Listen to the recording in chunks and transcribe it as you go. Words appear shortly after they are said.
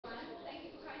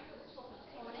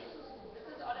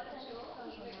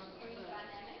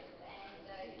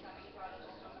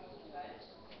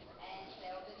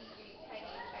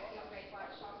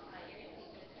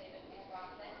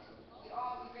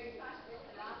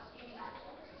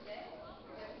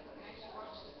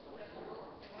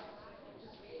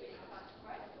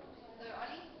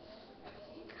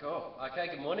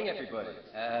Okay, good morning everybody.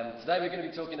 Today we're going to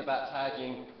be talking about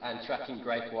tagging and tracking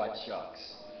great white sharks,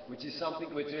 which is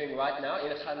something we're doing right now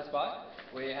in Hansby.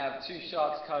 We have 2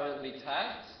 sharks currently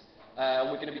tagged.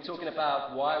 We're going to be talking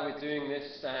about why we're doing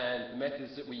this and the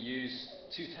methods that we use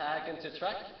to tag and to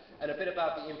track, and a bit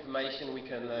about the information we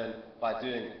can learn by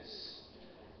doing this.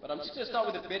 But I'm just going to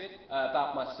start with a bit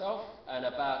about myself and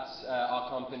about our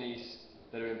companies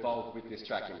that are involved with this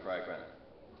tracking program.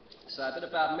 So a bit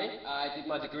about me. I did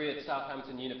my degree at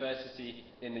Southampton University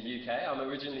in the UK. I'm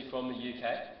originally from the UK,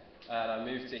 and I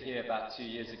moved to here about 2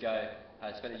 years ago.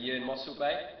 I spent a year in Mossel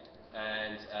Bay,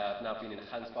 and I've now been in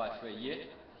Hansby for a year,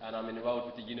 and I'm enrolled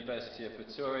with the University of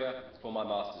Pretoria for my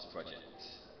master's project.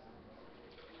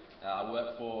 I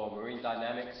work for Marine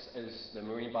Dynamics as the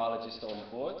marine biologist on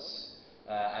boards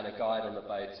and a guide on the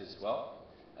boat as well.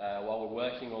 While we're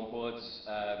working on boards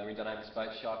Marine Dynamics boat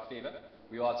Shark Fever,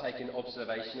 we are taking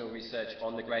observational research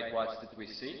on the great whites that we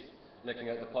see, looking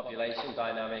at the population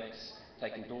dynamics,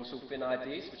 taking dorsal fin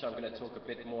IDs, which I'm going to talk a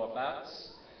bit more about,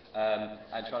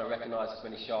 and trying to recognise as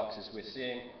many sharks as we're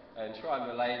seeing, and try and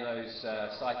relay those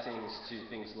sightings to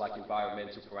things like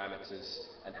environmental parameters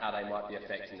and how they might be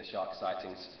affecting the shark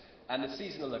sightings and the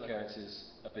seasonal occurrences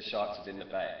of the sharks within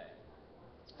the bay.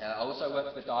 I also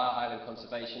work for the Dyer Island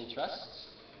Conservation Trust,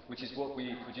 which is what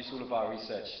we produce all of our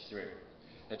research through.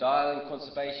 The Dyer Island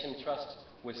Conservation Trust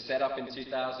was set up in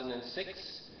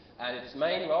 2006, and its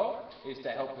main role is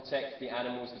to help protect the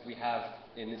animals that we have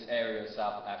in this area of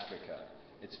South Africa.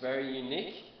 It's very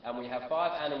unique, and we have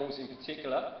 5 animals in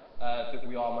particular that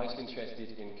we are most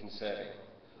interested in conserving.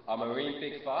 Our marine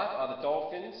big 5 are the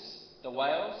dolphins, the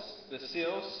whales, the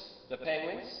seals, the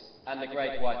penguins, and the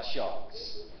great white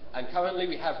sharks. And currently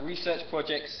we have research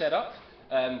projects set up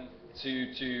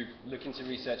to look into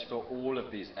research for all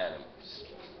of these animals.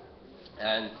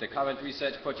 And the current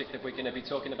research project that we're going to be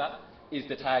talking about is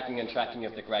the tagging and tracking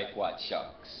of the great white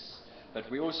sharks. But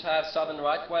we also have southern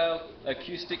right whale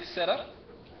acoustics set up,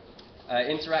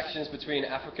 interactions between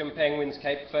African penguins,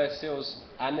 Cape fur seals,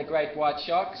 and the great white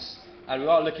sharks, and we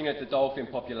are looking at the dolphin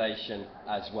population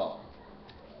as well.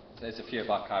 So there's a few of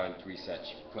our current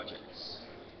research projects.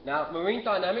 Now, marine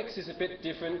dynamics is a bit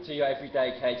different to your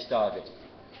everyday cage diving.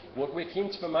 What we're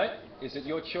keen to promote is that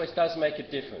your choice does make a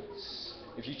difference.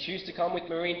 If you choose to come with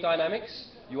marine dynamics,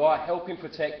 you are helping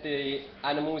protect the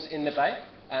animals in the bay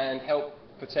and help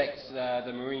protect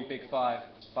the marine big 5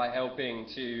 by helping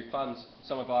to fund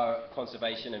some of our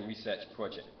conservation and research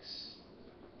projects.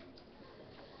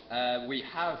 We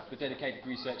have the dedicated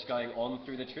research going on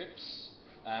through the trips.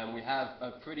 We have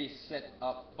a pretty set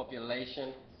up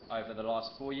population. Over the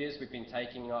last 4 years, we've been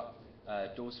taking up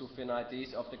dorsal fin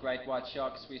IDs of the great white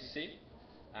sharks we see,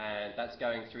 and that's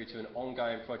going through to an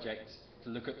ongoing project to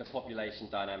look at the population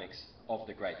dynamics of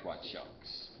the great white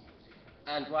sharks.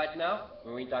 And right now,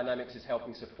 Marine Dynamics is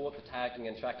helping support the tagging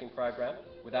and tracking program.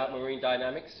 Without Marine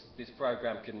Dynamics, this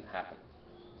program couldn't happen.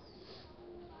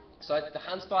 So the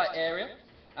Hansby area,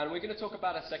 and we're going to talk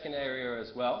about a second area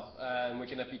as well, and we're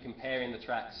going to be comparing the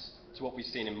tracks to what we've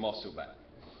seen in Mossel Bay.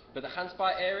 But the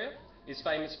Hansby area is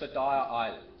famous for Dyer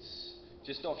Islands.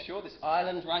 Just offshore, this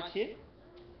island right here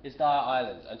is Dyer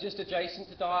Island, and just adjacent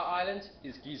to Dyer Island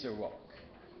is Giza Rock.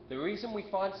 The reason we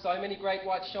find so many great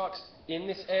white sharks in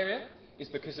this area is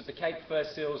because of the Cape fur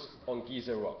seals on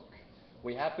Giza Rock.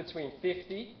 We have between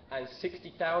 50 and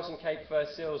 60,000 Cape fur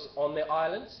seals on the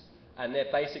island, and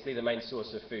they're basically the main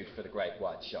source of food for the great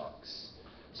white sharks.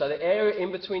 So the area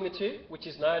in between the two, which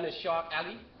is known as Shark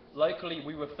Alley, locally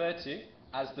we refer to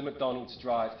as the McDonald's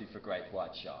drive-thru for great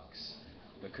white sharks,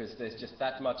 because there's just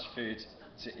that much food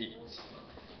to eat.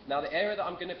 Now the area that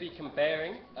I'm going to be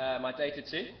comparing my data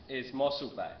to is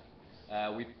Mossel Bay.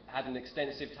 We've had an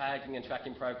extensive tagging and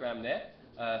tracking program there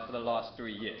for the last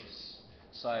 3 years.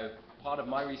 So part of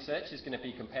my research is going to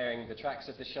be comparing the tracks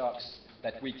of the sharks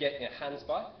that we get in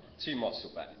Hansby to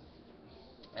Mossel Bay.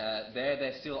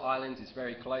 Their Seal Island is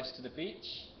very close to the beach,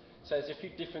 so there's a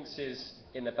few differences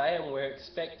in the bay, and we're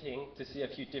expecting to see a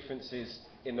few differences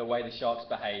in the way the sharks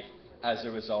behave as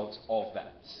a result of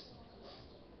that.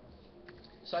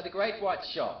 So the great white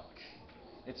shark,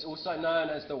 it's also known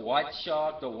as the white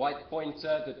shark, the white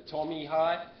pointer, the Tommy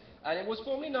High, and it was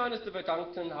formerly known as the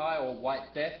Vedungton High or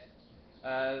White Death.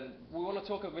 We want to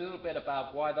talk a little bit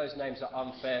about why those names are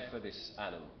unfair for this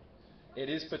animal. It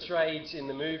is portrayed in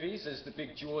the movies as the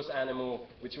big Jaws animal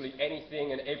which will eat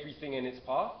anything and everything in its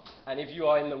path, and if you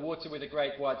are in the water with a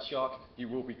great white shark, you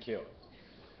will be killed.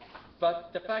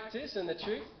 But the fact is, and the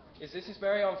truth, is this is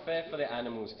very unfair for the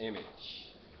animal's image.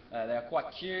 They are quite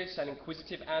curious and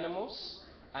inquisitive animals,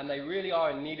 and they really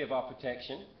are in need of our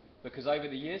protection, because over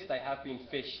the years they have been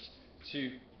fished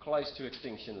to close to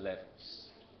extinction levels.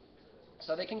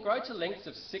 So they can grow to lengths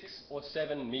of 6 or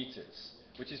 7 meters,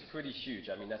 which is pretty huge.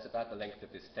 I mean, that's about the length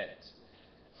of this tent.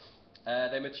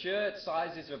 They mature at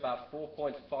sizes of about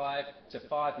 4.5 to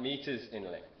 5 meters in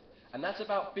length, and that's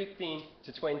about 15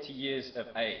 to 20 years of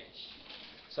age.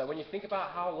 So when you think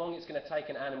about how long it's going to take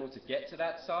an animal to get to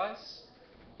that size,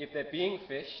 if they're being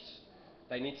fished,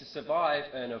 they need to survive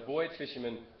and avoid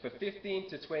fishermen for 15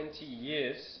 to 20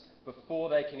 years before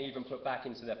they can even put back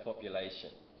into their population.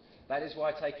 That is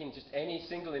why taking just any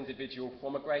single individual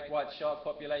from a great white shark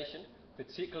population,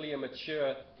 particularly a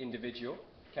mature individual,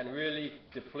 can really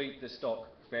deplete the stock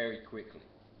very quickly.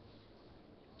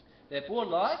 They're born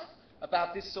live,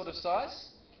 about this sort of size,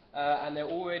 and they're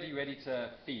already ready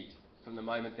to feed from the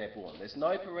moment they're born. There's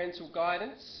no parental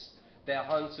guidance. They're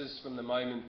hunters from the moment